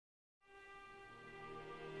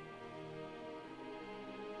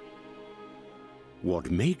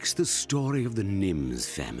What makes the story of the Nims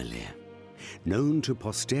family, known to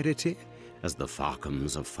posterity as the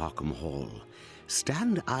Farkhams of Farkham Hall,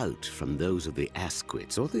 stand out from those of the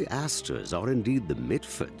Asquiths or the Astors or indeed the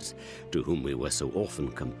Mitfords, to whom we were so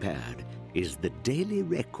often compared, is the daily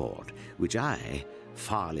record which I,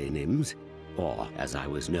 Farley Nims, or as I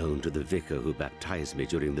was known to the vicar who baptized me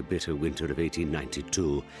during the bitter winter of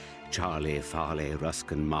 1892, Charlie, Farley,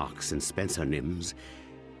 Ruskin, Marks and Spencer Nims,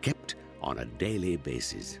 kept on a daily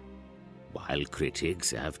basis. While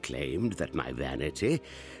critics have claimed that my vanity,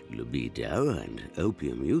 libido and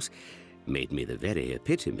opium use made me the very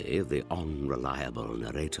epitome of the unreliable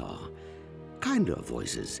narrator, kinder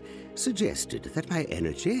voices suggested that my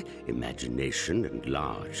energy, imagination and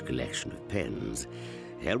large collection of pens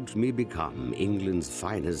helped me become England's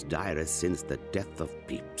finest diarist since the death of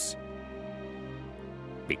Pepys.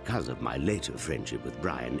 Because of my later friendship with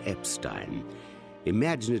Brian Epstein,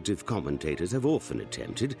 imaginative commentators have often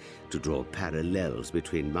attempted to draw parallels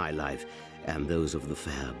between my life and those of the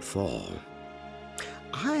Fab Four.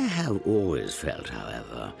 I have always felt,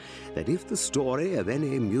 however, that if the story of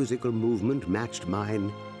any musical movement matched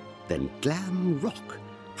mine, then glam rock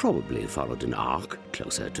probably followed an arc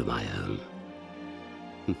closer to my own.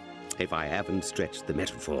 If I haven't stretched the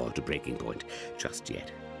metaphor to breaking point just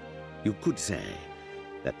yet, you could say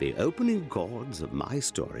that the opening chords of my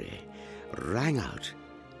story rang out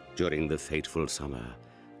during the fateful summer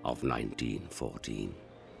of 1914.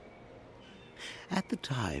 At the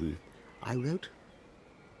time, I wrote,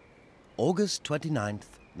 August 29th,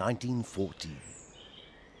 1914.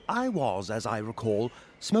 I was, as I recall,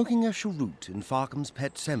 smoking a cheroot in Farkham's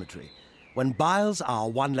Pet Cemetery when Biles, our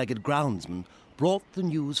one-legged groundsman, brought the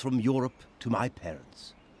news from Europe to my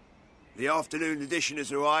parents. The afternoon edition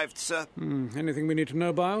has arrived, sir. Anything we need to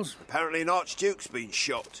know, Biles? Apparently an archduke's been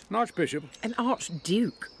shot. An archbishop? An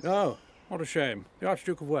archduke? Oh, what a shame. The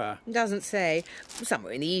Archduke of where? Doesn't say.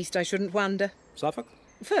 Somewhere in the east, I shouldn't wonder. Suffolk?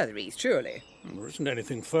 Further east, surely. There isn't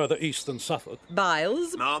anything further east than Suffolk.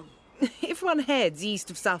 Biles? Mum? If one heads east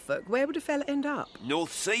of Suffolk, where would a fella end up?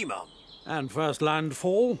 North Sea, Mum. And first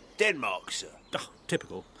landfall? Denmark, sir.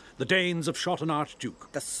 Typical. The Danes have shot an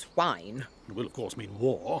archduke. The swine. It will, of course, mean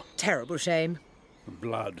war. Terrible shame.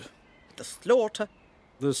 Blood. The slaughter.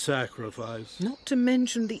 The sacrifice. Not to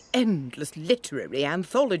mention the endless literary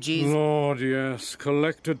anthologies. Lord, yes.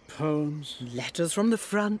 Collected poems. Letters from the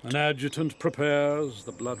front. An adjutant prepares.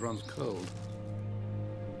 The blood runs cold.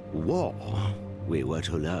 war, we were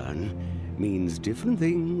to learn, means different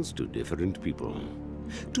things to different people.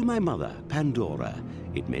 To my mother, Pandora,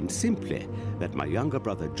 it meant simply that my younger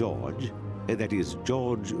brother George, that is,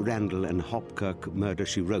 George Randall and Hopkirk Murder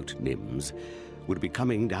She Wrote Nims, would be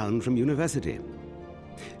coming down from university.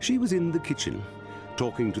 She was in the kitchen,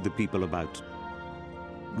 talking to the people about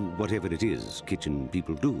whatever it is kitchen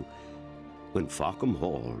people do, when Farkham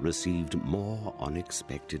Hall received more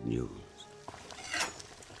unexpected news.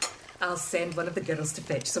 I'll send one of the girls to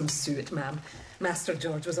fetch some suet, ma'am. Master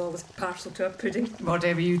George was always partial to a pudding.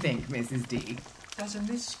 Whatever you think, Mrs. D. Does a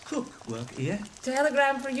Miss Cook work here?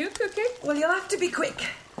 Telegram for you, Cookie. Well, you'll have to be quick.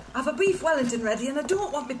 I've a beef Wellington ready and I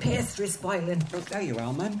don't want my pastry spoiling. Oh, there you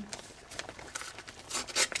are, ma'am.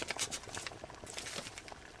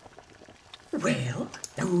 Well?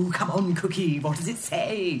 Oh, come on, Cookie. What does it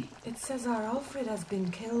say? It says our Alfred has been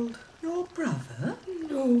killed. Your brother?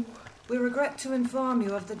 No. We regret to inform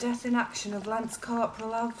you of the death in action of Lance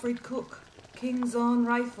Corporal Alfred Cook, King's Own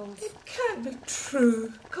Rifles. It can't be true.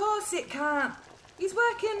 Of course it can't. He's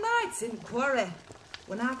working nights in quarry.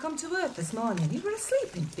 When I come to work this morning, you were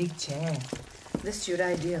asleep in big chair. This your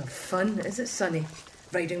idea of fun, is it, Sonny?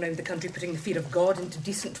 Riding round the country putting the fear of God into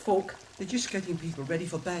decent folk? They're just getting people ready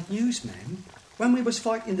for bad news, ma'am. When we was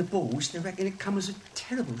fighting the bulls, they reckon it come as a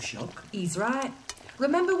terrible shock. He's right.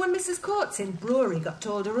 Remember when Mrs. Coates in Brewery got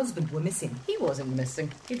told her husband were missing? He wasn't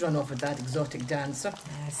missing. He'd run off with that exotic dancer.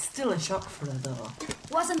 Still a shock for her, though.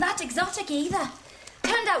 Wasn't that exotic either.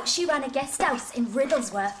 Turned out she ran a guest house in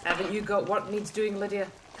Wrigglesworth. Haven't you got work needs doing, Lydia?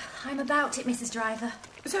 I'm about it, Mrs. Driver.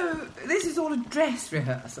 So, this is all a dress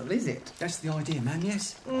rehearsal, is it? That's the idea, ma'am,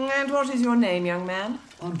 yes. And what is your name, young man?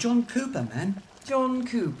 I'm John Cooper, ma'am. John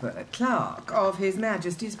Cooper, clerk of His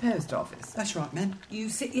Majesty's Post Office. That's right, ma'am. You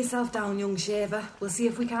sit yourself down, young shaver. We'll see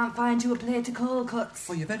if we can't find you a plate of cold cuts.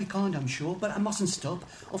 Well, you're very kind, I'm sure, but I mustn't stop.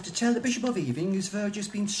 Off to tell the Bishop of Ealing who's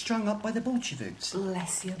just been strung up by the Bolsheviks.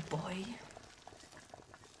 Bless you, boy.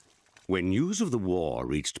 When news of the war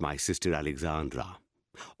reached my sister Alexandra,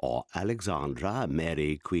 or Alexandra,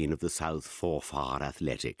 Mary, Queen of the South Forfar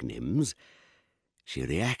Athletic Nims, she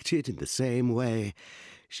reacted in the same way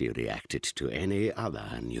she reacted to any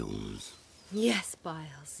other news. Yes,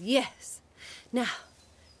 Biles, yes. Now,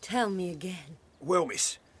 tell me again. Well,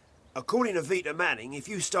 miss, according to Vita Manning, if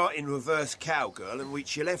you start in reverse cowgirl and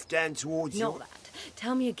reach your left hand towards Not that.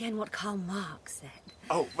 Tell me again what Karl Marx said.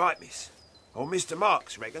 Oh, right, miss. Well, Mr.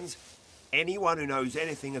 Marx reckons anyone who knows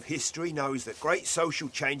anything of history knows that great social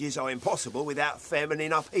changes are impossible without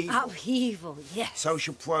feminine upheaval. Upheaval, yes.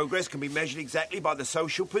 Social progress can be measured exactly by the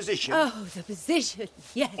social position. Oh, the position,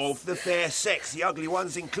 yes. Of the fair sex, the ugly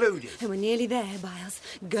ones included. And we're nearly there, Biles.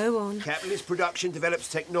 Go on. Capitalist production develops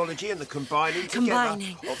technology and the combining together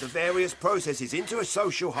of the various processes into a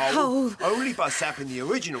social whole only by sapping the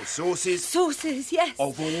original sources. Sources, yes.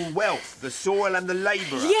 Of all wealth, the soil and the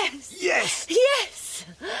labourer. Yes. Yes. Yes.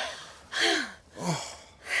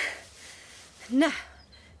 Now,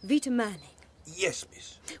 Vita Manning. Yes,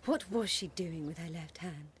 miss. What was she doing with her left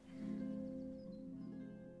hand?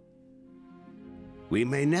 We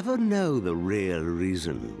may never know the real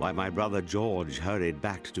reason why my brother George hurried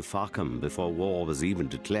back to Farkham before war was even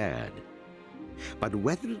declared. But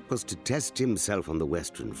whether it was to test himself on the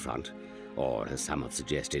Western Front, or, as some have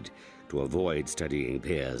suggested, to avoid studying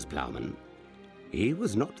Piers Plowman, he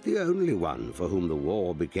was not the only one for whom the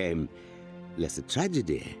war became less a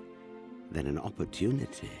tragedy than an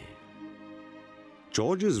opportunity.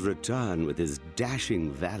 George's return with his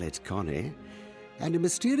dashing valet Connie and a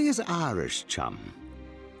mysterious Irish chum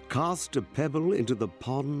cast a pebble into the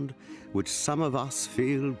pond which some of us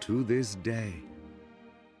feel to this day.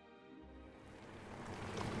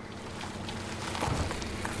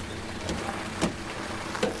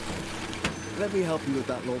 Let me help you with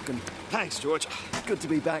that, Lorcan. Thanks, George. Good to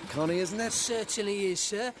be back, Connie, isn't it? Certainly is,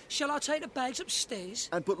 sir. Shall I take the bags upstairs?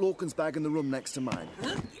 And put Lorcan's bag in the room next to mine.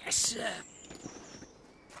 Yes, sir.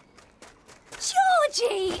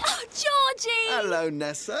 Georgie! Oh, Georgie! Hello,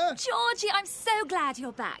 Nessa. Georgie, I'm so glad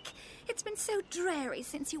you're back. It's been so dreary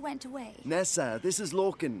since you went away. Nessa, this is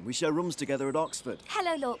Lorcan. We share rooms together at Oxford.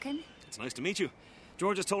 Hello, Lorcan. It's nice to meet you.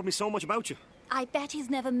 George has told me so much about you. I bet he's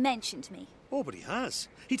never mentioned me. Oh, but he has.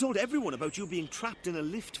 He told everyone about you being trapped in a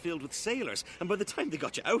lift filled with sailors, and by the time they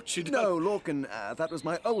got you out, you'd... No, Lorcan, that was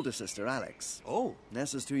my older sister, Alex. Oh.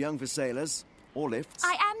 Nessa's too young for sailors, or lifts.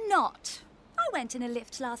 I am not. I went in a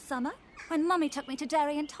lift last summer, when Mummy took me to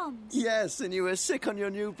Derry and Tom's. Yes, and you were sick on your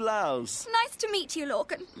new blouse. Nice to meet you,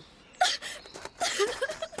 Lorcan.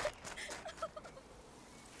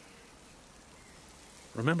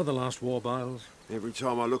 Remember the last war, Biles? Every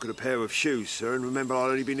time I look at a pair of shoes, sir, and remember I'll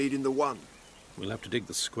only be needing the one. We'll have to dig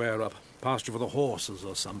the square up. Pasture for the horses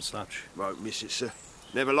or some such. Won't miss it, sir.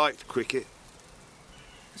 Never liked cricket.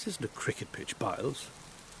 This isn't a cricket pitch, Biles.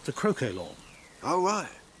 It's a croquet lawn. Oh, right.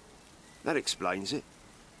 That explains it.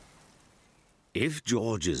 If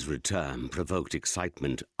George's return provoked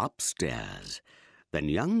excitement upstairs, then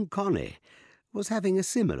young Connie was having a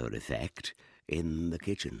similar effect in the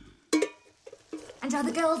kitchen. And are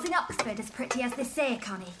the girls in Oxford as pretty as they say,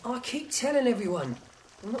 Connie? I keep telling everyone,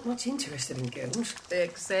 I'm not much interested in girls.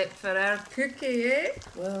 Except for our cookie, eh?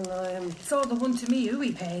 Well, it's all the one to me who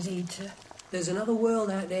we paid heed to. There's another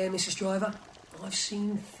world out there, Mrs. Driver. I've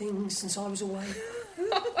seen things since I was away.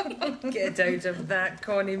 Get out of that,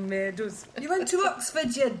 Connie Meadows. You went to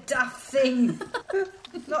Oxford, you daft thing.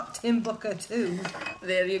 Not Timbuktu.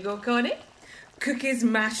 There you go, Connie. Cookies,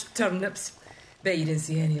 mashed turnips. Bet you didn't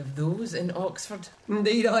see any of those in Oxford.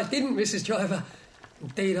 Indeed I didn't, Mrs. Driver.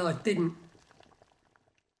 Indeed I didn't.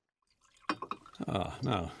 Ah,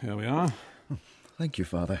 now, here we are. Thank you,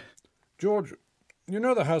 Father. George, you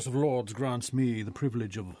know the House of Lords grants me the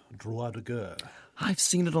privilege of droit de guerre. I've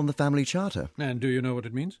seen it on the family charter. And do you know what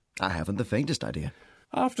it means? I haven't the faintest idea.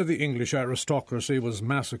 After the English aristocracy was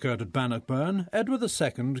massacred at Bannockburn, Edward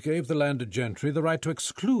II gave the landed gentry the right to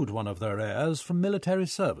exclude one of their heirs from military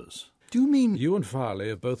service. Do you mean... You and Farley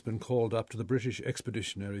have both been called up to the British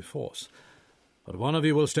Expeditionary Force. But one of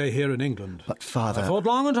you will stay here in England. But, Father... I thought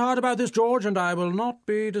long and hard about this, George, and I will not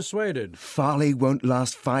be dissuaded. Farley won't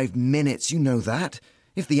last 5 minutes, you know that.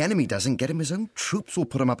 If the enemy doesn't get him, his own troops will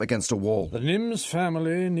put him up against a wall. The Nims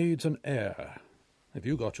family needs an heir. If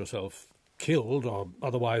you got yourself killed or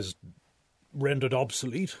otherwise rendered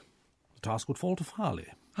obsolete, the task would fall to Farley.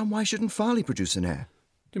 And why shouldn't Farley produce an heir?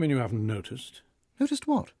 Do you mean you haven't noticed? Noticed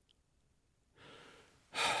what?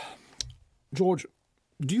 George,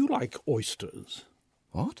 do you like oysters?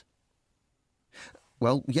 What?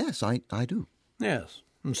 Well, yes, I do. Yes,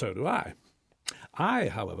 and so do I. I,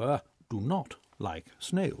 however, do not like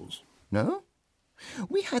snails. No?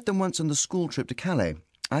 We had them once on the school trip to Calais.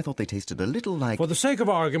 I thought they tasted a little like... For the sake of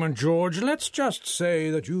argument, George, let's just say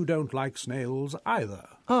that you don't like snails either.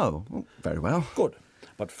 Oh, very well. Good.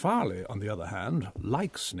 But Farley, on the other hand,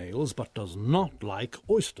 likes snails but does not like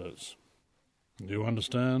oysters. Do you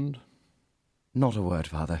understand? Not a word,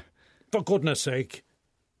 Father. For goodness sake.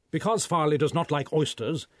 Because Farley does not like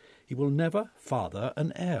oysters, he will never father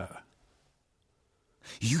an heir.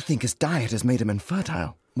 You think his diet has made him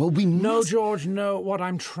infertile? Well, we must... No, George, no. What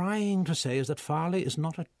I'm trying to say is that Farley is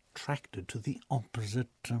not attracted to the opposite,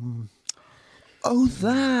 Oh,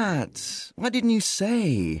 that! Why didn't you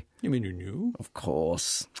say? You mean you knew? Of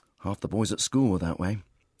course. Half the boys at school were that way.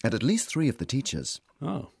 And at least 3 of the teachers.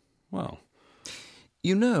 Oh, well.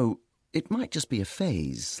 You know, it might just be a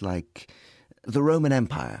phase, like the Roman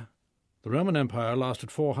Empire. The Roman Empire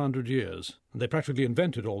lasted 400 years, and they practically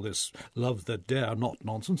invented all this love that dare not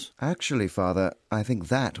nonsense. Actually, Father, I think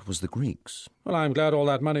that was the Greeks. Well, I'm glad all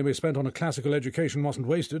that money we spent on a classical education wasn't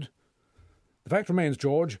wasted. The fact remains,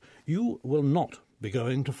 George, you will not be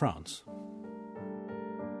going to France.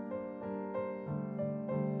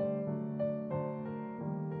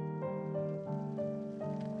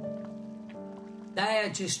 They are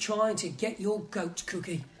just trying to get your goat,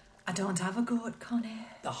 Cookie. I don't have a goat, Connie.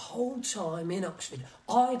 The whole time in Oxford,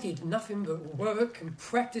 I did nothing but work and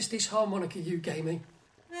practice this harmonica you gave me.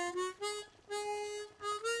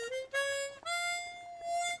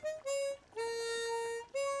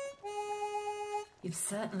 You've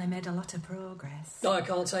certainly made a lot of progress. I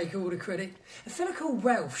can't take all the credit. A fella called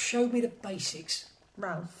Ralph showed me the basics.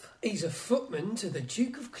 Ralph? He's a footman to the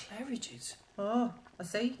Duke of Claridge's. Oh, I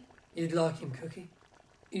see. You'd like him, Cookie.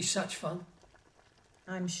 He's such fun.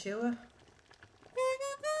 I'm sure.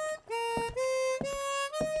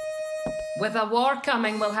 With a war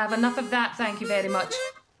coming, we'll have enough of that, thank you very much.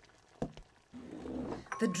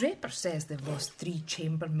 The draper says they've lost 3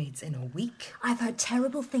 chambermaids in a week. I've heard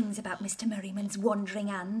terrible things about Mr. Merriman's wandering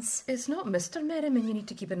hands. It's not Mr. Merriman you need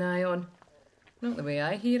to keep an eye on. Not the way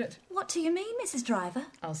I hear it. What do you mean, Mrs. Driver?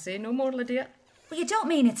 I'll say no more, Lydia. Well, you don't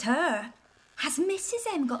mean it's her. Has Mrs.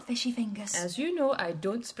 M got fishy fingers? As you know, I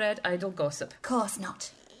don't spread idle gossip. Course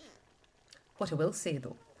not. What I will say,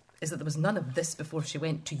 though, is that there was none of this before she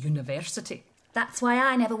went to university. That's why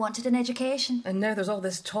I never wanted an education. And now there's all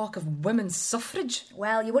this talk of women's suffrage.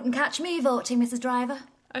 Well, you wouldn't catch me voting, Mrs. Driver.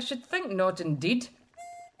 I should think not, indeed.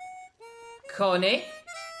 Connie?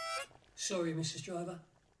 Sorry, Mrs. Driver.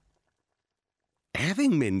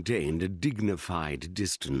 Having maintained a dignified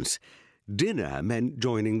distance, dinner meant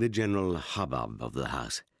joining the general hubbub of the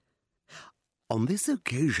house. On this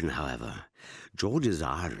occasion, however, George's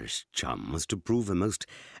Irish chum was to prove a most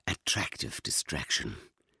attractive distraction.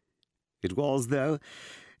 It was, though,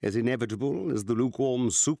 as inevitable as the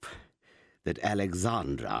lukewarm soup, that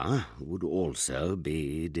Alexandra would also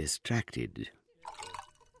be distracted.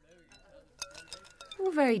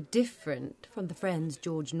 All very different from the friends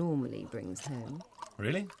George normally brings home.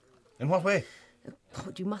 Really? In what way?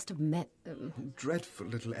 God, you must have met them. Dreadful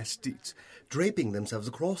little aesthetes, draping themselves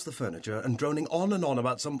across the furniture and droning on and on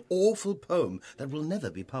about some awful poem that will never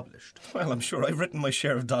be published. Well, I'm sure I've written my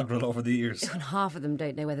share of doggerel over the years. And half of them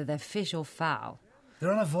don't know whether they're fish or fowl.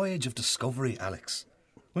 They're on a voyage of discovery, Alex.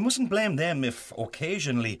 We mustn't blame them if,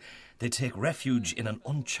 occasionally, they take refuge in an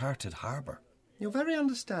uncharted harbour. You're very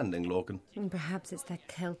understanding, Lorcan. And perhaps it's their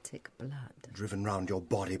Celtic blood. Driven round your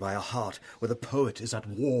body by a heart where the poet is at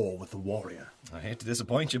war with the warrior. I hate to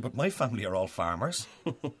disappoint you, but my family are all farmers.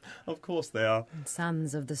 Of course they are. And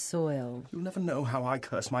sons of the soil. You'll never know how I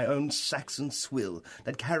curse my own Saxon swill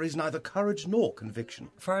that carries neither courage nor conviction.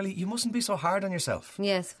 Farley, you mustn't be so hard on yourself.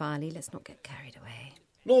 Yes, Farley, let's not get carried away.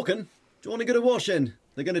 Lorcan, do you want to get a wash in?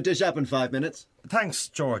 They're going to dish up in 5 minutes. Thanks,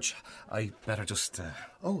 George. I better just...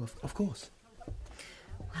 Oh, of course.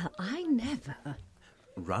 Well, I never.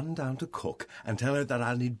 Run down to cook and tell her that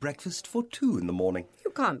I'll need breakfast for 2 in the morning.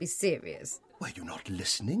 You can't be serious. Were you not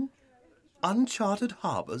listening? Uncharted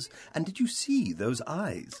harbours, and did you see those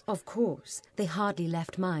eyes? Of course. They hardly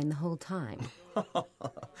left mine the whole time.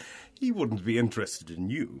 He wouldn't be interested in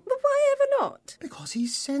you. But why ever not? Because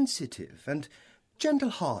he's sensitive and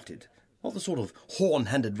gentle-hearted. Not the sort of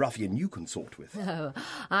horn-handed ruffian you consort with. Oh,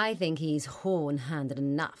 I think he's horn-handed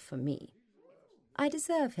enough for me. I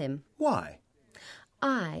deserve him. Why?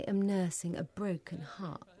 I am nursing a broken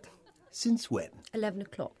heart. Since when? 11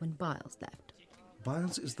 o'clock when Biles left.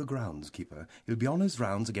 Biles is the groundskeeper. He'll be on his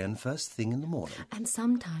rounds again first thing in the morning. And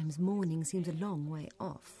sometimes morning seems a long way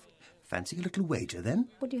off. Fancy a little wager, then?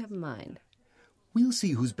 What do you have in mind? We'll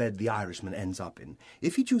see whose bed the Irishman ends up in.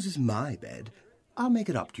 If he chooses my bed, I'll make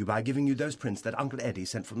it up to you by giving you those prints that Uncle Eddie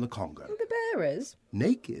sent from the Congo. The bearers?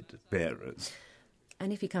 Naked bearers.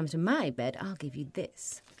 And if he comes to my bed, I'll give you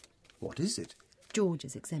this. What is it?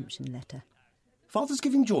 George's exemption letter. Father's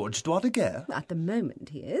giving George droit de guerre? At the moment,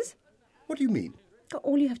 he is. What do you mean?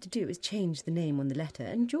 All you have to do is change the name on the letter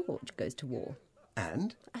and George goes to war.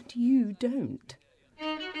 And? And you don't.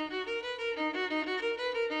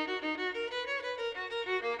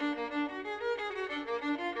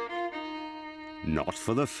 Not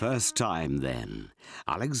for the first time, then.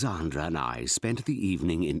 Alexandra and I spent the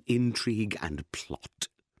evening in intrigue and plot.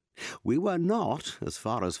 We were not, as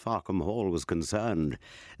far as Farkham Hall was concerned,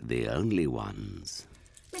 the only ones.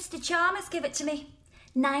 Mr. Chalmers gave it to me.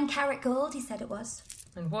 9 carat gold, he said it was.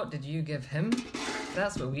 And what did you give him?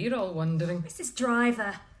 That's what we're all wondering. Mrs.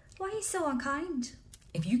 Driver, why are you so unkind?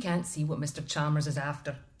 If you can't see what Mr. Chalmers is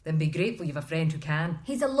after, then be grateful you've a friend who can.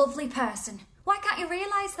 He's a lovely person. Why can't you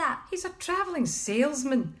realise that? He's a travelling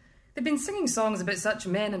salesman. They've been singing songs about such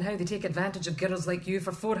men and how they take advantage of girls like you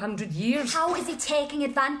for 400 years. How is he taking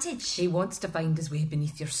advantage? He wants to find his way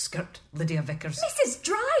beneath your skirt, Lydia Vickers. Mrs.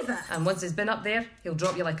 Driver! And once he's been up there, he'll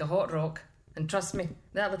drop you like a hot rock. And trust me,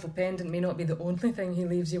 that little pendant may not be the only thing he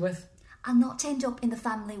leaves you with. I'll not end up in the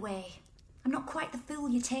family way. I'm not quite the fool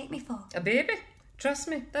you take me for. A baby? Trust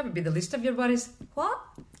me, that would be the least of your worries. What?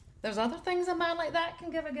 There's other things a man like that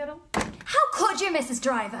can give a girl. How could you, Mrs.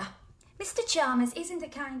 Driver? Mr. Chalmers isn't a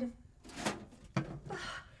kind of...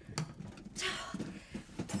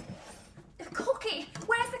 Cookie,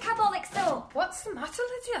 where's the carbolic soap? What's the matter,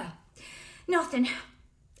 Lydia? Nothing.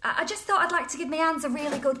 I just thought I'd like to give my hands a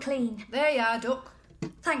really good clean. There you are, Duck.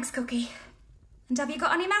 Thanks, Cookie. And have you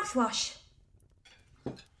got any mouthwash?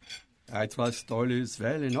 I trust all is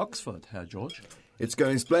well in Oxford, Herr George. It's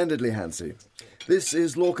going splendidly, Hansi. This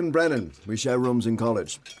is Lorcan Brennan. We share rooms in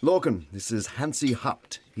college. Lorcan, this is Hansi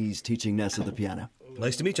Hupt. He's teaching Nessa the piano.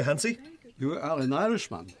 Nice to meet you, Hansi. You are an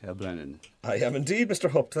Irishman, Herr Brennan. I am indeed, Mr.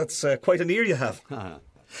 Hupt. That's quite an ear you have.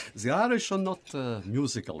 The Irish are not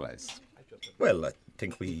musical race. Well, I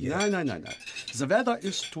think we... No. The weather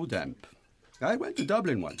is too damp. I went to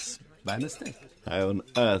Dublin once, by mistake. How on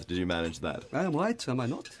earth did you manage that? I am right, am I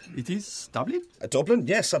not? It is Dublin? Dublin?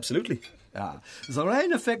 Yes, absolutely. The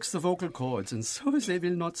rain affects the vocal cords, and so they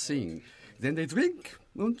will not sing. Then they drink,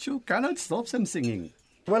 and you cannot stop them singing.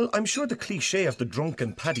 Well, I'm sure the cliché of the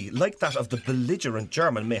drunken paddy, like that of the belligerent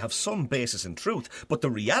German, may have some basis in truth, but the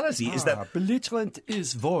reality is that... Belligerent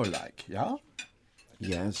is warlike, yeah?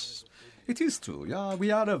 Yes. It is true, yeah.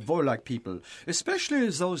 We are a warlike people, especially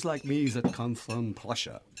those like me that come from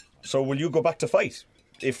Prussia. So will you go back to fight?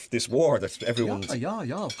 If this war that everyone's... Yeah,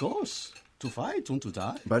 of course. To fight and to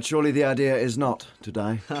die. But surely the idea is not to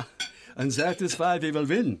die. And that is why we will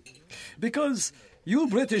win. Because you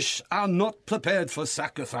British are not prepared for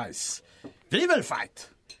sacrifice. We will fight.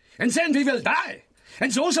 And then we will die.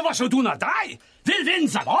 And those of us who do not die will win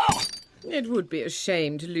the war. It would be a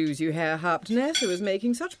shame to lose you, Herr Hupt. Nessa was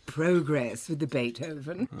making such progress with the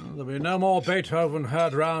Beethoven. Well, there'll be no more Beethoven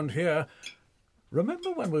heard round here.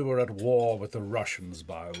 Remember when we were at war with the Russians,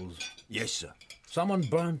 Biles? Yes, sir. Someone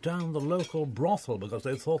burnt down the local brothel because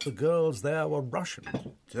they thought the girls there were Russian.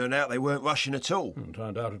 Turned out they weren't Russian at all.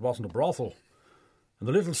 Turned out it wasn't a brothel. And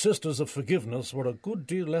the Little Sisters of Forgiveness were a good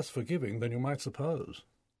deal less forgiving than you might suppose.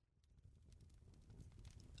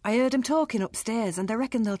 I heard 'em talking upstairs, and I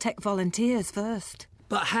reckon they'll take volunteers first.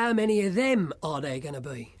 But how many of them are there going to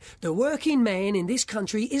be? The working man in this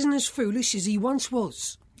country isn't as foolish as he once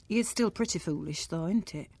was. He is still pretty foolish, though,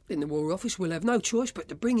 isn't it? In the War Office, we'll have no choice but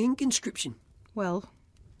to bring in conscription. Well,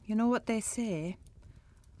 you know what they say.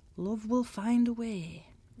 Love will find a way.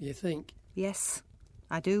 You think? Yes,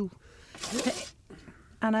 I do.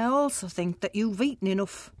 And I also think that you've eaten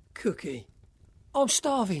enough. Cookie, I'm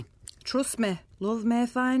starving. Trust me, love may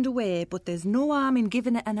find a way, but there's no harm in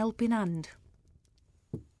giving it an helping hand.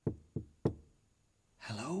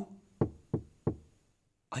 Hello?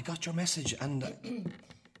 I got your message and...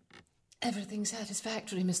 Everything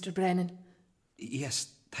satisfactory, Mr. Brennan?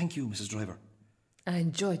 Yes, thank you, Mrs. Driver. I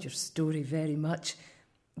enjoyed your story very much.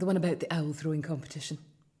 The one about the owl throwing competition.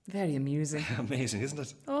 Very amusing. Amazing, isn't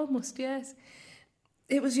it? Almost, yes.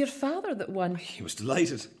 It was your father that won. He was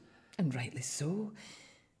delighted. And rightly so.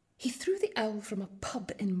 He threw the owl from a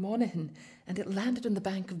pub in Monaghan and it landed on the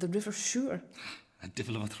bank of the River Suir. A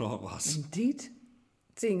devil of a throw it was. Indeed.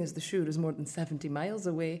 Seeing as the Suir is more than 70 miles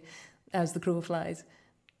away, as the crow flies.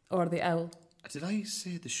 Or the owl. Did I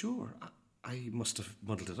say the Suir? I must have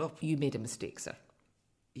muddled it up. You made a mistake, sir.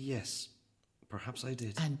 Yes, perhaps I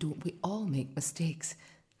did. And don't we all make mistakes?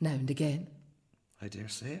 Now and again. I dare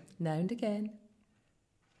say. Now and again.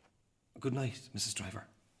 Good night, Mrs. Driver.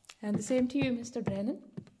 And the same to you, Mr. Brennan.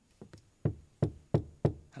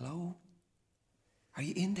 Hello? Are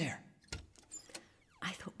you in there?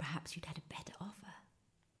 I thought perhaps you'd had a better offer.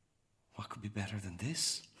 What could be better than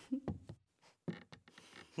this?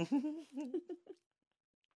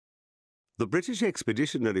 The British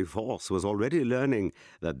Expeditionary Force was already learning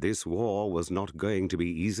that this war was not going to be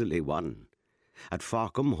easily won. At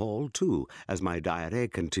Farkham Hall, too, as my diary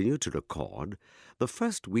continued to record, the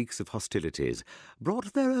first weeks of hostilities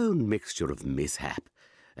brought their own mixture of mishap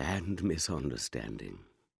and misunderstanding.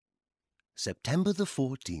 September the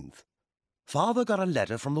 14th. Father got a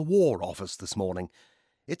letter from the War Office this morning.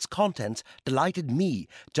 Its contents delighted me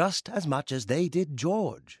just as much as they did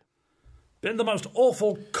George. Been the most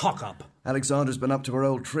awful cock-up. Alexandra's been up to her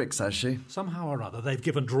old tricks, has she? Somehow or other, they've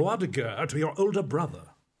given droit de guerre to your older brother.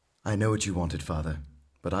 I know what you wanted, Father,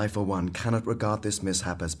 but I, for one, cannot regard this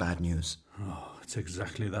mishap as bad news. Oh, it's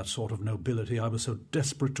exactly that sort of nobility I was so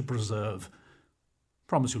desperate to preserve.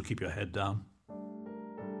 Promise you'll keep your head down.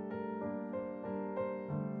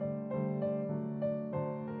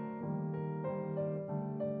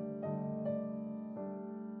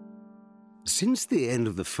 Since the end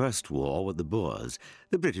of the First War with the Boers,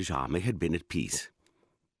 the British Army had been at peace.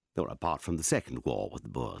 Or apart from the Second War with the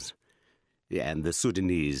Boers, and the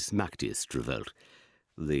Sudanese Mahdist revolt,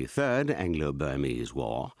 the Third Anglo-Burmese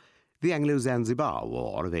War, the Anglo-Zanzibar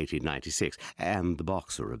War of 1896, and the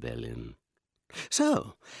Boxer Rebellion.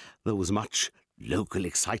 So, there was much local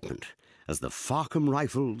excitement as the Farkham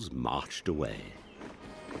Rifles marched away.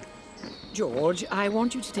 George, I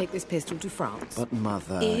want you to take this pistol to France. But,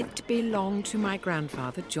 Mother... It belonged to my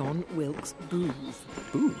grandfather, John Wilkes Booth.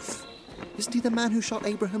 Booth? Isn't he the man who shot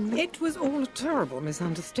Abraham Lincoln? It was all a terrible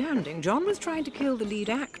misunderstanding. John was trying to kill the lead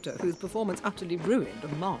actor, whose performance utterly ruined a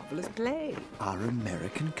marvellous play. Our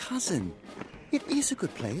American cousin. It is a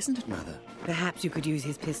good play, isn't it, Mother? Perhaps you could use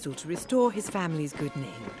his pistol to restore his family's good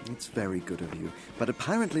name. It's very good of you, but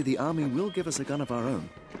apparently the army will give us a gun of our own.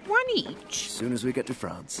 One each? As soon as we get to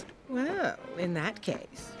France. Well, in that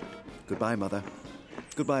case... Goodbye, Mother.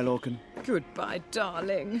 Goodbye, Lorcan. Goodbye,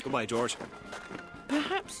 darling. Goodbye, George.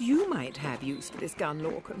 Perhaps you might have use for this gun,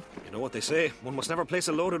 Lorcan. You know what they say, one must never place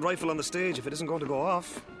a loaded rifle on the stage if it isn't going to go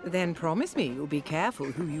off. Then promise me you'll be careful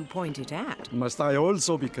who you point it at. Must I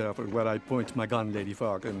also be careful where I point my gun, Lady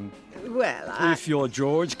Farkham? Well, If your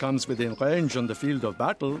George comes within range on the field of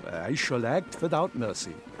battle, I shall act without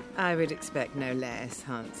mercy. I would expect no less,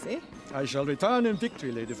 Hansi. I shall return in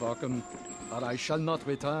victory, Lady Farkham, but I shall not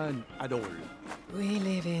return at all. We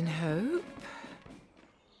live in hope.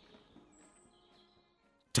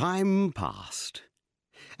 Time passed,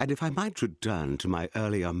 and if I might return to my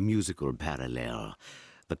earlier musical parallel,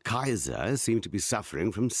 the Kaiser seemed to be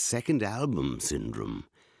suffering from second album syndrome.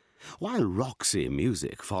 While Roxy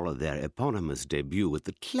Music followed their eponymous debut with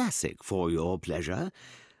the classic For Your Pleasure,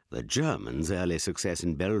 the Germans' early success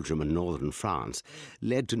in Belgium and northern France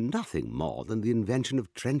led to nothing more than the invention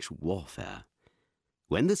of trench warfare.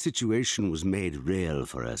 When the situation was made real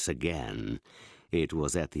for us again, it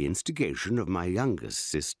was at the instigation of my youngest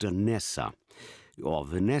sister, Nessa, or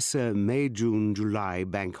Vanessa May, June, July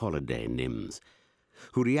bank holiday Nims,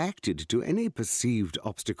 who reacted to any perceived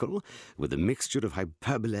obstacle with a mixture of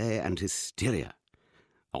hyperbole and hysteria.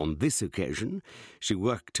 On this occasion, she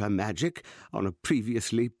worked her magic on a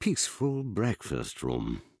previously peaceful breakfast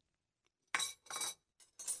room.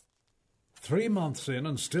 3 months in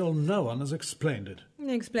and still no one has explained it.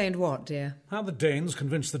 Explained what, dear? How the Danes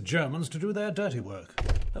convinced the Germans to do their dirty work.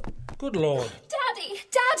 Good Lord.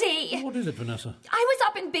 Daddy! What is it, Vanessa? I was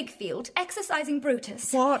up in Bigfield, exercising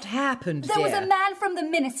Brutus. What happened, There was a man from the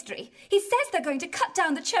ministry. He says they're going to cut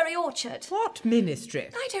down the cherry orchard. What ministry?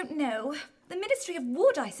 I don't know. The Ministry of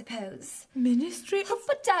Wood, I suppose. Ministry? Oh,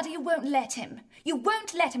 but Daddy, you won't let him. You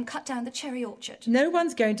won't let him cut down the cherry orchard. No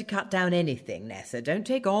one's going to cut down anything, Nessa. Don't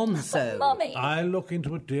take on so. Mummy. I'll look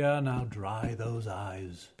into it, dear. Now dry those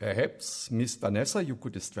eyes. Perhaps, Miss Vanessa, you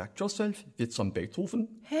could distract yourself with some Beethoven?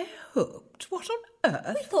 Herr Hoopt, what on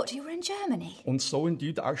earth? We thought you were in Germany. And so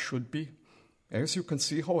indeed I should be. As you can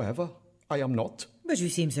see, however, I am not. But you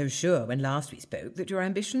seemed so sure when last we spoke that your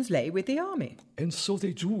ambitions lay with the army. And so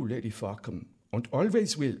they do, Lady Farkham, and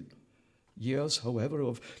always will. Years, however,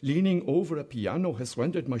 of leaning over a piano has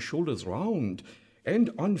rendered my shoulders round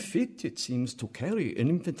and unfit, it seems, to carry an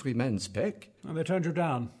infantryman's pack. And they turned you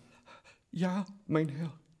down? Ja, mein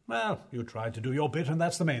Herr. Well, you tried to do your bit, and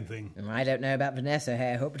that's the main thing. I don't know about Vanessa,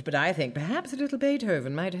 Herr Hoopt, but I think perhaps a little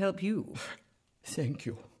Beethoven might help you. Thank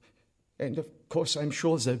you. And of course, I'm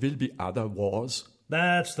sure there will be other wars.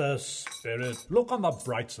 That's the spirit. Look on the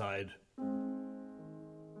bright side.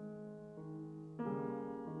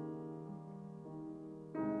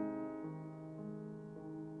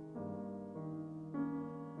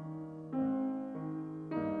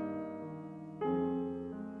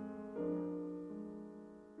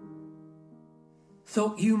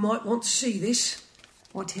 Thought you might want to see this.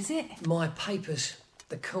 What is it? My papers.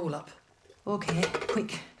 The call-up. OK,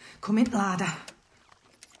 quick. Come in, ladder.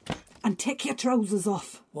 I and take your trousers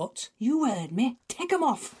off. What? You heard me. Take 'em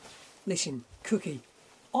off. Listen, Cookie,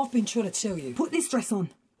 I've been trying to tell you. Put this dress on.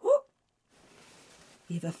 What?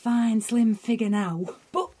 You've a fine, slim figure now.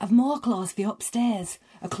 But I've more clothes for you upstairs.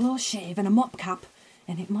 A close shave and a mop cap.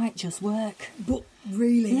 And it might just work. But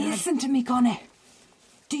really... Listen to me, Connie.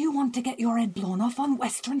 Do you want to get your head blown off on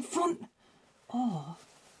Western Front? Or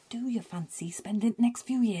do you fancy spending the next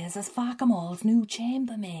few years as Farkham Hall's new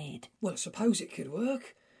chambermaid? Well, I suppose it could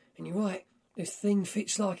work. And you're right, this thing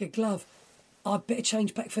fits like a glove. I'd better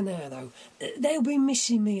change back for now, though. They'll be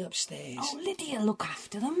missing me upstairs. Oh, Lydia, look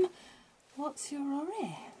after them. What's your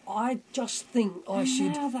hurry? I just think I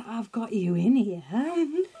should... Now that I've got you in here...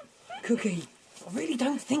 Cookie, I really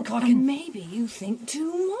don't think I can... And maybe you think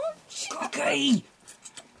too much. Cookie!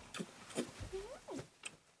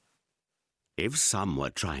 If some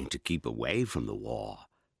were trying to keep away from the war,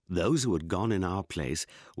 those who had gone in our place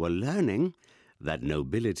were learning that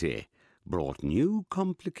nobility brought new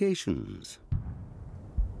complications.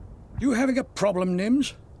 You having a problem,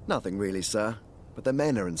 Nims? Nothing really, sir. But the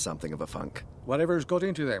men are in something of a funk. Whatever's got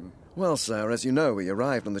into them? Well, sir, as you know, we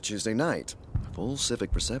arrived on the Tuesday night. Full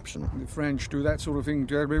civic reception. The French do that sort of thing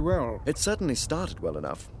terribly well. It certainly started well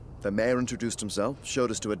enough. The mayor introduced himself,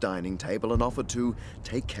 showed us to a dining table, and offered to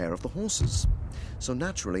take care of the horses. So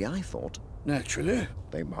naturally, I thought... Naturally?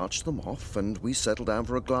 They marched them off, and we settled down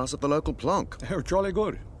for a glass of the local plonk. They're jolly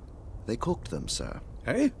good. They cooked them, sir.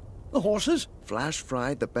 Eh? The horses?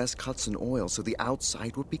 Flash-fried the best cuts in oil so the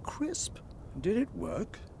outside would be crisp. Did it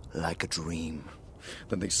work? Like a dream.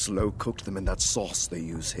 Then they slow-cooked them in that sauce they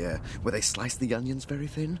use here, where they slice the onions very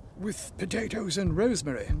thin. With potatoes and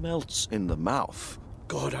rosemary. Melts in the mouth.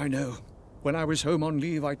 God, I know. When I was home on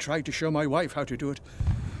leave, I tried to show my wife how to do it.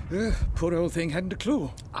 Poor old thing hadn't a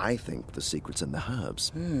clue. I think the secret's in the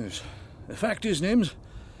herbs. Yes. The fact is, Nims,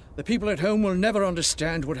 the people at home will never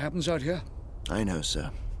understand what happens out here. I know,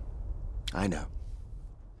 sir. I know.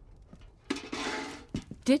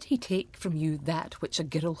 Did he take from you that which a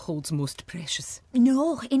girl holds most precious?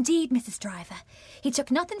 No, indeed, Mrs. Driver. He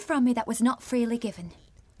took nothing from me that was not freely given.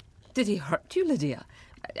 Did he hurt you, Lydia?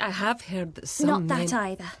 I have heard that some Not that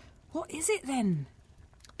either. What is it, then?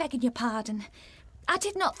 Begging your pardon. I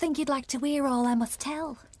did not think you'd like to hear all I must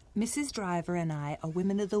tell. Mrs. Driver and I are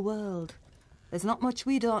women of the world. There's not much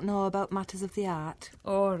we don't know about matters of the art.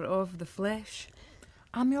 Or of the flesh.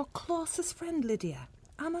 I'm your closest friend, Lydia.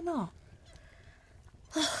 Am I not?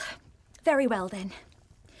 Very well, then.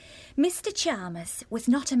 Mr. Chalmers was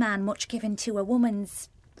not a man much given to a woman's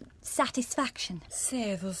satisfaction.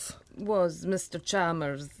 Save us. Was Mr.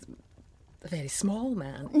 Chalmers a very small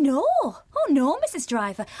man? No. Oh, no, Mrs.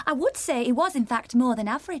 Driver. I would say he was, in fact, more than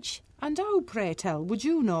average. And how, pray tell, would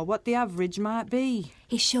you know what the average might be?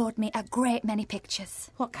 He showed me a great many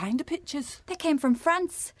pictures. What kind of pictures? They came from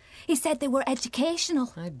France. He said they were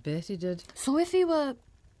educational. I bet he did. So if he were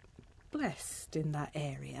blessed in that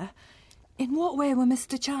area, in what way were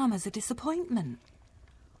Mr. Chalmers a disappointment?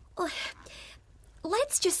 Well,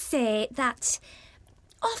 let's just say that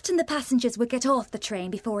often the passengers would get off the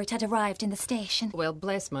train before it had arrived in the station. Well,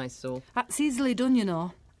 bless my soul. That's easily done, you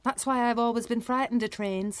know. That's why I've always been frightened of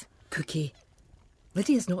trains. Cookie,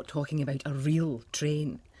 Lydia's not talking about a real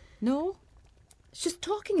train. No? She's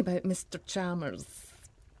talking about Mr. Chalmers.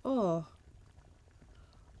 Oh.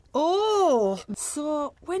 Oh!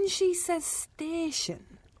 So when she says station,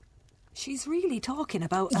 she's really talking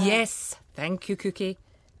about... Yes, thank you, Cookie.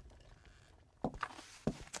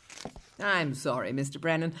 I'm sorry, Mr.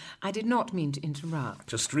 Brennan. I did not mean to interrupt.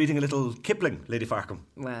 Just reading a little Kipling, Lady Farkham.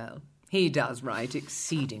 Well, he does write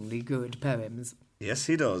exceedingly good poems. Yes,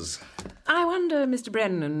 he does. I wonder, Mr.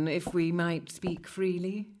 Brennan, if we might speak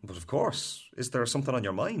freely? But of course. Is there something on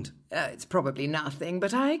your mind? It's probably nothing,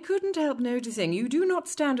 but I couldn't help noticing you do not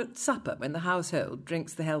stand at supper when the household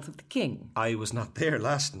drinks the health of the king. I was not there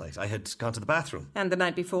last night. I had gone to the bathroom. And the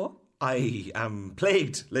night before? I am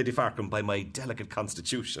plagued, Lady Farkham, by my delicate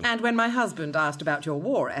constitution. And when my husband asked about your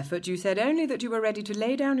war effort, you said only that you were ready to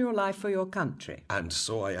lay down your life for your country. And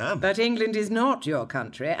so I am. But England is not your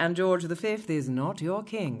country, and George V is not your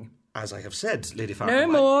king. As I have said, Lady Farkham... No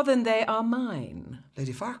more than they are mine.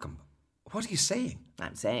 Lady Farkham, what are you saying?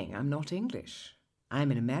 I'm saying I'm not English. I'm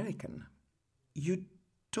an American. You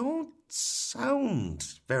don't sound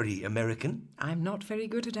very American. I'm not very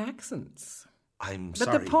good at accents. I'm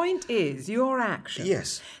sorry. sorry. The point is, your actions.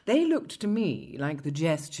 Yes. They looked to me like the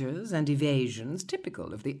gestures and evasions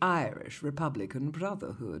typical of the Irish Republican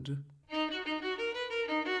Brotherhood.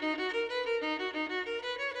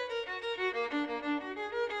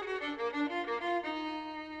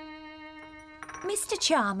 Mr.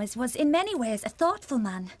 Chalmers was in many ways a thoughtful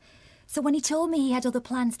man. So when he told me he had other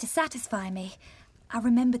plans to satisfy me, I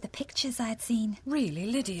remembered the pictures I had seen. Really,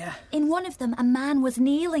 Lydia? In one of them, a man was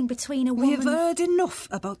kneeling between a woman... We've heard enough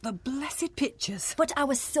about the blessed pictures. But I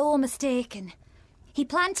was so mistaken. He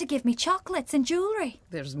planned to give me chocolates and jewellery.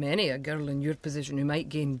 There's many a girl in your position who might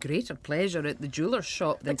gain greater pleasure at the jeweller's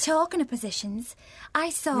shop than... But talking of positions, I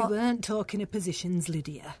saw... We weren't talking of positions,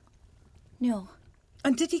 Lydia. No.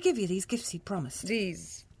 And did he give you these gifts he promised?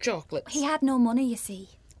 These chocolates? He had no money, you see.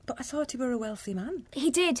 But I thought he were a wealthy man. He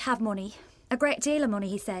did have money. A great deal of money,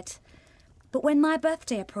 he said. But when my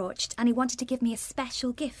birthday approached and he wanted to give me a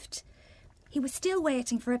special gift, he was still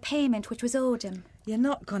waiting for a payment which was owed him. You're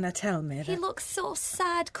not going to tell me that... He looks so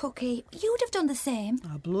sad, Cookie. You'd have done the same.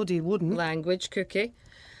 I bloody wouldn't. Language, Cookie.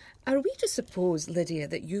 Are we to suppose, Lydia,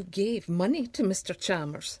 that you gave money to Mr.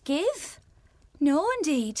 Chalmers? Give? No,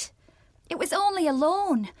 indeed. It was only a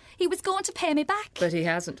loan. He was going to pay me back. But he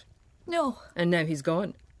hasn't. No. And now he's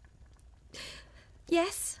gone.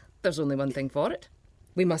 Yes. There's only one thing for it.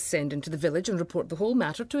 We must send into the village and report the whole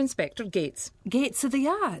matter to Inspector Gates. Gates of the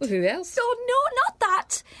yard? Well, who else? Oh, no, not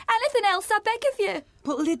that. Anything else, I beg of you.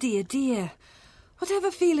 But Lydia, dear, whatever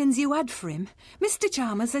feelings you had for him, Mr.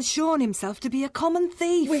 Chalmers has shown himself to be a common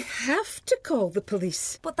thief. We have to call the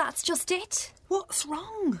police. But that's just it. What's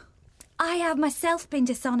wrong? I have myself been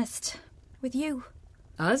dishonest. With you.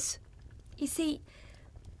 Us? You see,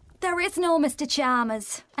 there is no Mr.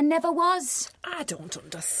 Chalmers, and never was. I don't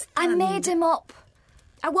understand. I made him up.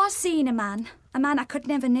 I was seeing a man I could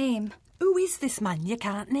never name. Who is this man you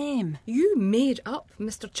can't name? You made up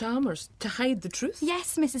Mr. Chalmers to hide the truth?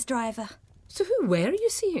 Yes, Mrs. Driver. So who were you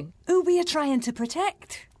seeing? Who were you trying to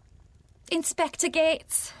protect? Inspector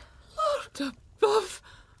Gates. Lord above.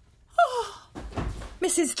 Oh.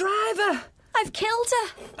 Mrs. Driver! I've killed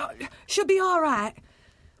her. Oh, she'll be all right.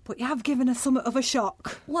 But you have given her somewhat of a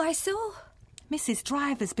shock. Why so? Mrs.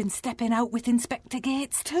 Driver's been stepping out with Inspector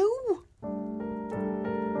Gates too.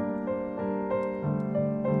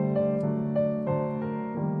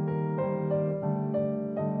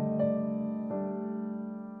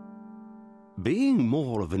 Being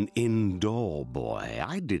more of an indoor boy,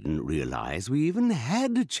 I didn't realise we even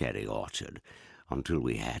had a cherry orchard until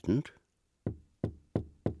we hadn't.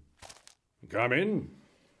 Come in.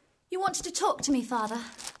 You wanted to talk to me, Father?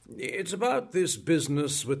 It's about this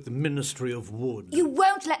business with the Ministry of Wood. You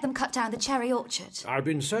won't let them cut down the cherry orchard? I've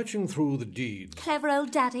been searching through the deeds. Clever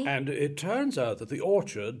old Daddy. And it turns out that the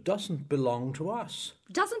orchard doesn't belong to us.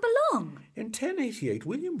 Doesn't belong? In 1088,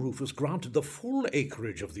 William Rufus granted the full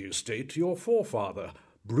acreage of the estate to your forefather,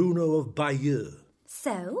 Bruno of Bayeux.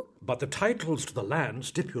 So? But the titles to the land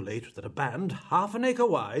stipulate that a band, half an acre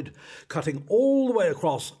wide, cutting all the way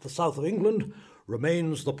across the south of England,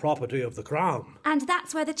 remains the property of the Crown. And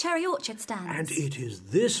that's where the cherry orchard stands? And it is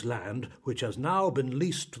this land which has now been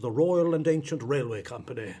leased to the Royal and Ancient Railway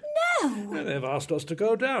Company. No! They've asked us to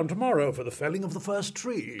go down tomorrow for the felling of the first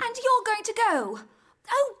tree. And you're going to go?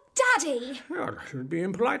 Oh, Daddy! Well, it would be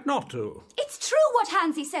impolite not to. It's true what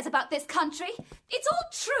Hansy says about this country. It's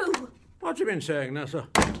all true. What's he been saying, Nessa?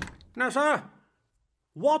 Nessa?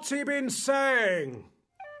 What's he been saying?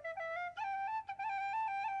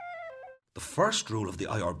 The first rule of the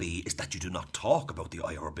IRB is that you do not talk about the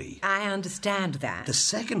IRB. I understand that. The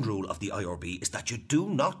second rule of the IRB is that you do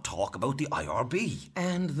not talk about the IRB.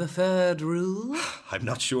 And the third rule? I'm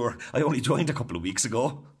not sure. I only joined a couple of weeks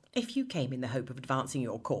ago. If you came in the hope of advancing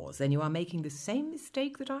your cause, then you are making the same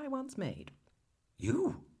mistake that I once made.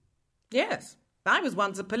 You? Yes. I was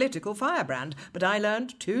once a political firebrand, but I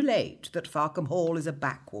learned too late that Farkham Hall is a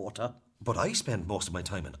backwater. But I spend most of my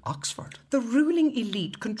time in Oxford. The ruling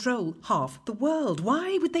elite control half the world.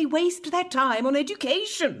 Why would they waste their time on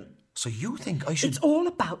education? So you think I should... It's all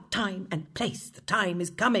about time and place. The time is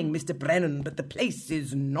coming, Mr. Brennan, but the place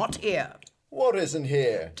is not here. What isn't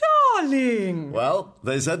here? Darling! Well,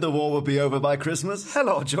 they said the war would be over by Christmas.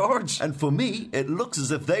 Hello, George. And for me, it looks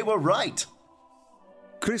as if they were right.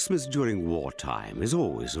 Christmas during wartime is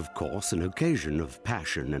always, of course, an occasion of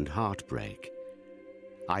passion and heartbreak.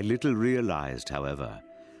 I little realised, however,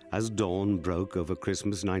 as dawn broke over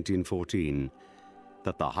Christmas 1914,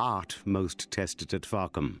 that the heart most tested at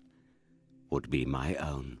Farkham would be my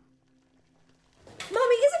own.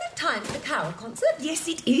 Mummy, isn't it time for the carol concert? Yes,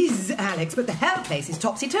 it is, Alex, but the whole place is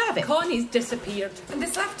topsy-turvy. Connie's disappeared. And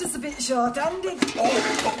this laughter's a bit short-handed.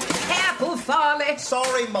 Careful, Farley.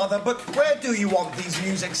 Sorry, Mother, but where do you want these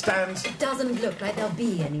music stands? It doesn't look like there'll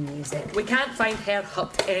be any music. We can't find Herr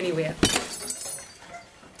Hut anywhere.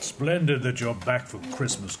 Splendid that you're back for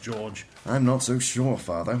Christmas, George. I'm not so sure,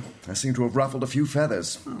 Father. I seem to have ruffled a few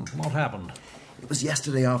feathers. What happened? It was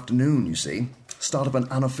yesterday afternoon, you see. Start of an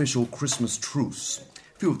unofficial Christmas truce.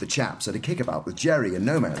 Few of the chaps had a kickabout with Jerry in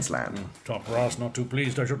No Man's Land. Top brass not too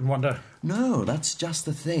pleased, I shouldn't wonder. No, that's just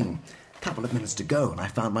the thing. Couple of minutes to go and I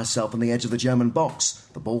found myself on the edge of the German box.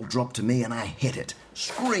 The ball dropped to me and I hit it.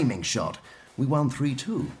 Screaming shot. We won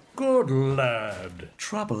 3-2. Good lad.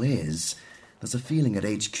 Trouble is, there's a feeling at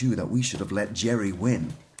HQ that we should have let Jerry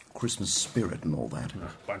win. Christmas spirit and all that.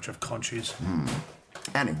 Bunch of conchies.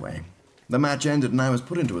 Anyway, the match ended and I was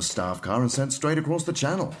put into a staff car and sent straight across the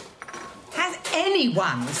channel. Has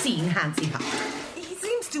anyone seen Hansi Hutt? He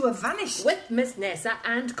seems to have vanished. With Miss Nessa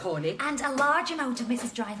and Connie. And a large amount of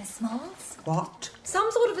Mrs. Driver Smalls. What? Some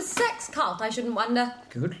sort of a sex cult, I shouldn't wonder.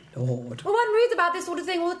 Good Lord. Well, one reads about this sort of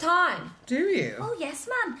thing all the time. Do you? Oh, yes,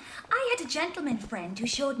 ma'am. I had a gentleman friend who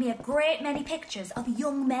showed me a great many pictures of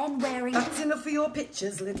young men wearing... That's enough for your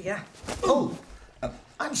pictures, Lydia. Oh,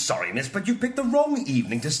 I'm sorry, miss, but you picked the wrong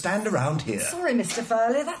evening to stand around here. Sorry, Mr.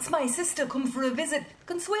 Furley, that's my sister come for a visit.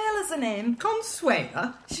 Consuela's her name.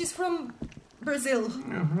 Consuela? She's from Brazil.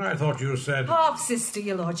 I thought you said... Half-sister,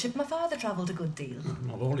 your lordship. My father travelled a good deal.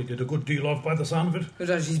 Not all he did a good deal of by the sound of it. But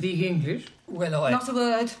does she speak English? Well, Not a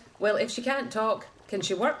word. Well, if she can't talk, can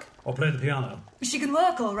she work? Or play the piano. She can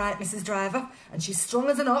work all right, Mrs. Driver, and she's strong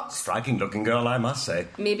as an ox. Striking-looking girl, I must say.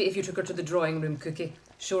 Maybe if you took her to the drawing room, Cookie.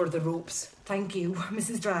 Show her the ropes. Thank you,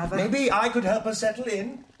 Mrs. Driver. Maybe I could help her settle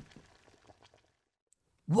in.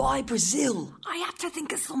 Why Brazil? I had to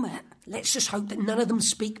think of something. Let's just hope that none of them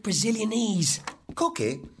speak Brazilianese.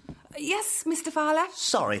 Cookie? Yes, Mr. Fowler?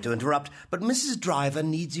 Sorry to interrupt, but Mrs. Driver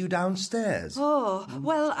needs you downstairs. Oh,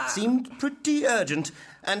 well... Seemed pretty urgent.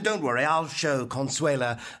 And don't worry, I'll show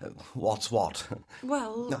Consuela what's what.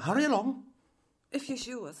 Well... Now, hurry along. If you're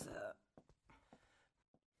sure, sir.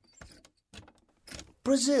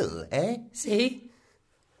 Brazil, eh? Si.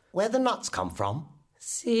 Where the nuts come from?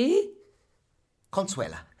 Si.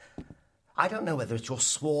 Consuela, I don't know whether it's your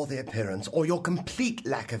swarthy appearance or your complete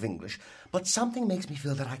lack of English, but something makes me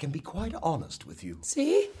feel that I can be quite honest with you.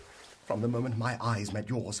 Si. From the moment my eyes met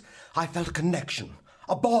yours, I felt a connection,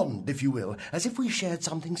 a bond, if you will, as if we shared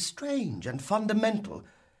something strange and fundamental.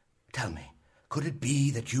 Tell me, could it be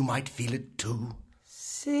that you might feel it too?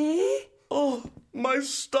 Si. Oh, my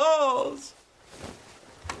stars!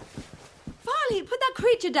 Farley, put that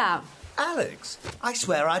creature down. Alex, I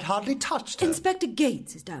swear I'd hardly touched her. Inspector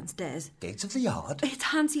Gates is downstairs. Gates of the yard? It's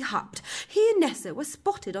Hansi Hupt. He and Nessa were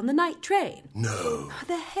spotted on the night train. No.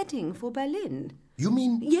 They're heading for Berlin. You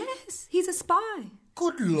mean... Yes, he's a spy.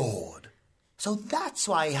 Good Lord. So that's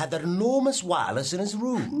why he had that enormous wireless in his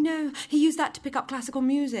room? No, he used that to pick up classical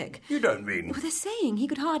music. You don't mean... Well, they're saying he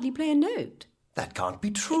could hardly play a note. That can't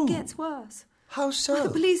be true. It gets worse. How so? Well,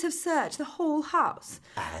 the police have searched the whole house.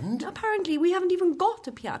 And? Apparently we haven't even got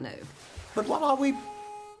a piano. But what are we...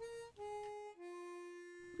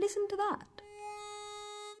 Listen to that.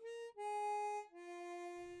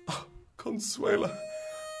 Oh, Consuela,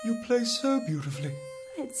 you play so beautifully.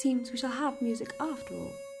 It seems we shall have music after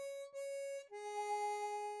all.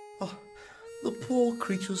 Oh, the poor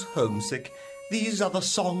creature's homesick. These are the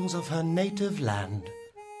songs of her native land.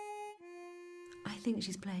 I think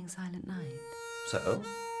she's playing Silent Night. So?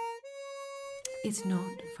 It's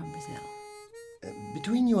not from Brazil.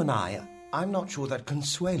 Between you and I, I'm not sure that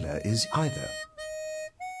Consuela is either.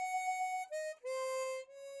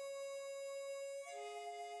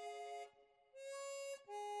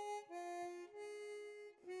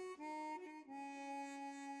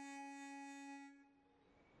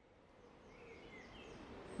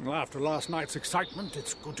 Well, after last night's excitement,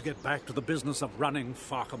 it's good to get back to the business of running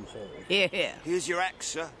Farkham Hall. Here, here. Here's your axe,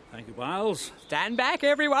 sir. Thank you, Biles. Stand back,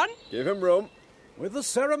 everyone. Give him room. With the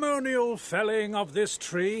ceremonial felling of this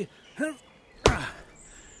tree,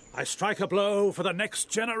 I strike a blow for the next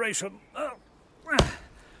generation.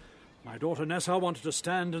 My daughter Nessa wanted to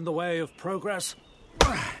stand in the way of progress.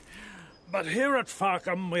 But here at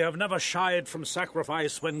Farkham, we have never shied from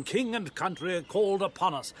sacrifice when king and country are called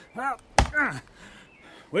upon us.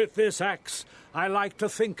 With this axe, I like to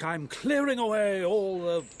think I'm clearing away all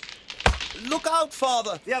the... Look out,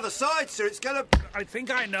 Father! The other side, sir, it's gonna... I think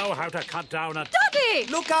I know how to cut down a... Daddy!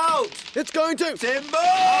 Look out! It's going to... Timber!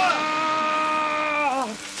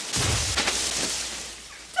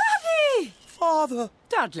 Daddy! Father!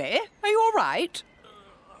 Dudley, are you all right?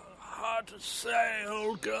 Hard to say,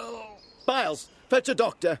 old girl. Biles, fetch a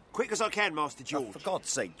doctor. Quick as I can, Master George. Oh, for God's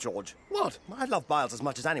sake, George. What? I love Biles as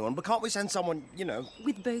much as anyone, but can't we send someone, you know...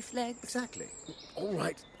 With both legs? Exactly. All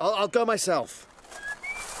right, I'll go myself.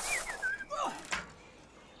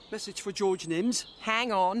 Message for George Nims.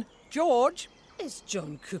 Hang on. George, is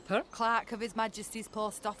John Cooper? Clerk of His Majesty's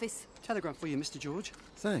Post Office. Telegram for you, Mr. George.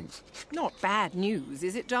 Thanks. Not bad news,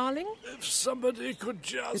 is it, darling? If somebody could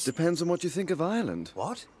just... It depends on what you think of Ireland.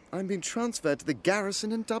 What? I'm being transferred to the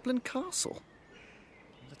garrison in Dublin Castle.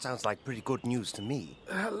 That sounds like pretty good news to me.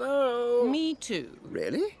 Hello? Me too.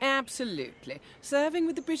 Really? Absolutely. Serving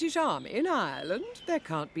with the British Army in Ireland, there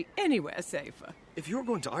can't be anywhere safer. If you're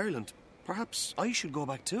going to Ireland, perhaps I should go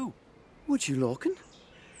back too. Would you, Lorcan?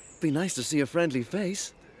 Be nice to see a friendly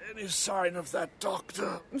face. Any sign of that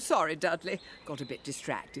doctor? Sorry, Dudley. Got a bit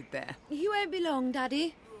distracted there. He won't be long,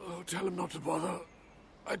 Daddy. Oh, tell him not to bother.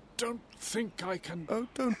 I don't think I can... Oh,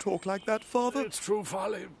 don't talk like that, Father. It's true,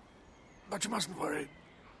 Farley. But you mustn't worry,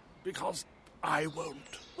 because I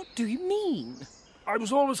won't. What do you mean? I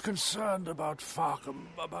was always concerned about Farkham,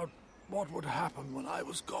 about what would happen when I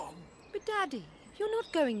was gone. But, Daddy, you're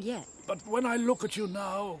not going yet. But when I look at you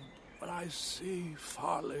now, when I see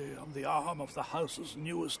Farley on the arm of the house's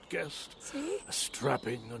newest guest, a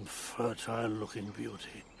strapping and fertile-looking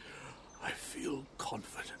beauty, I feel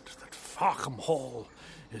confident that Farkham Hall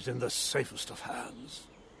is in the safest of hands,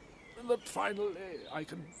 and that finally I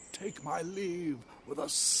can take my leave with a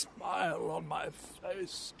smile on my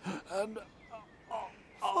face, and...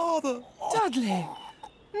 Father! Dudley!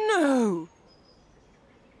 No!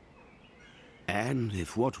 And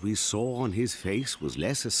if what we saw on his face was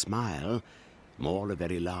less a smile, more a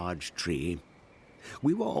very large tree,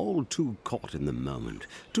 we were all too caught in the moment,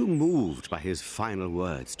 too moved by his final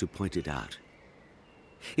words to point it out.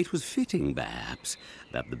 It was fitting, perhaps,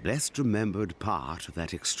 that the best remembered part of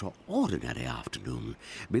that extraordinary afternoon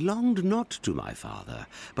belonged not to my father,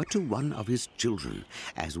 but to one of his children.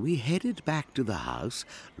 As we headed back to the house,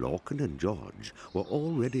 Lorcan and George were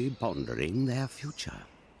already pondering their future.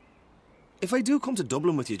 If I do come to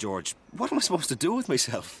Dublin with you, George, what am I supposed to do with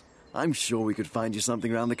myself? I'm sure we could find you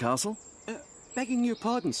something around the castle. Begging your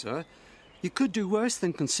pardon, sir, you could do worse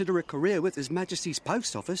than consider a career with His Majesty's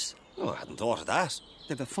Post Office. Oh, I hadn't thought of that.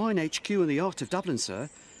 They've a fine HQ in the heart of Dublin, sir.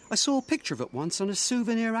 I saw a picture of it once on a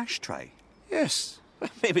souvenir ashtray. Yes,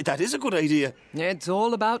 maybe that is a good idea. It's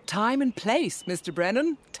all about time and place, Mr.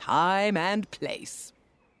 Brennan. Time and place.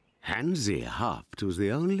 Hansie Haupt was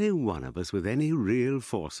the only one of us with any real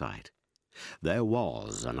foresight. There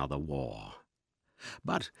was another war.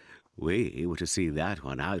 But we were to see that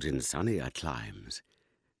one out in sunnier climes.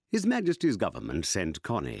 His Majesty's government sent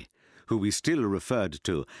Connie, who we still referred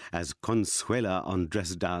to as Consuela on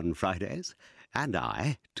dress-down Fridays, and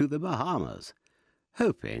I to the Bahamas,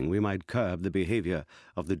 hoping we might curb the behaviour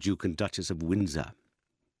of the Duke and Duchess of Windsor.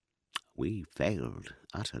 We failed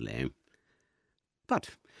utterly. But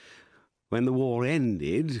when the war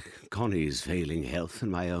ended, Connie's failing health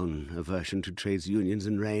and my own aversion to trades unions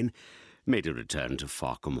and rain made a return to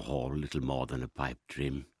Farkham Hall little more than a pipe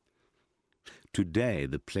dream. Today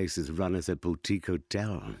the place is run as a boutique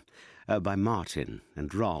hotel by Martin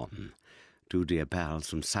and Ron, two dear pals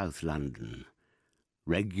from South London.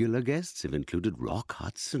 Regular guests have included Rock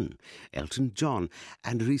Hudson, Elton John,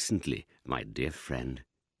 and recently my dear friend,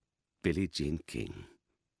 Billie Jean King.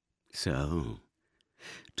 So,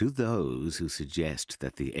 to those who suggest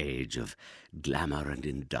that the age of glamour and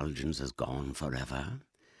indulgence has gone forever,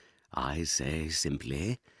 I say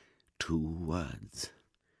simply 2 words.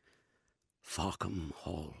 Farkham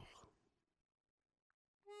Hall.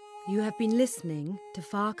 You have been listening to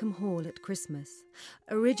Farkham Hall at Christmas.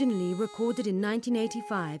 Originally recorded in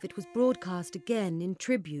 1985, it was broadcast again in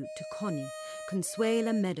tribute to Connie,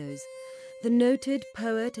 Consuela Meadows, the noted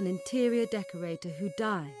poet and interior decorator who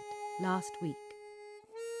died last week.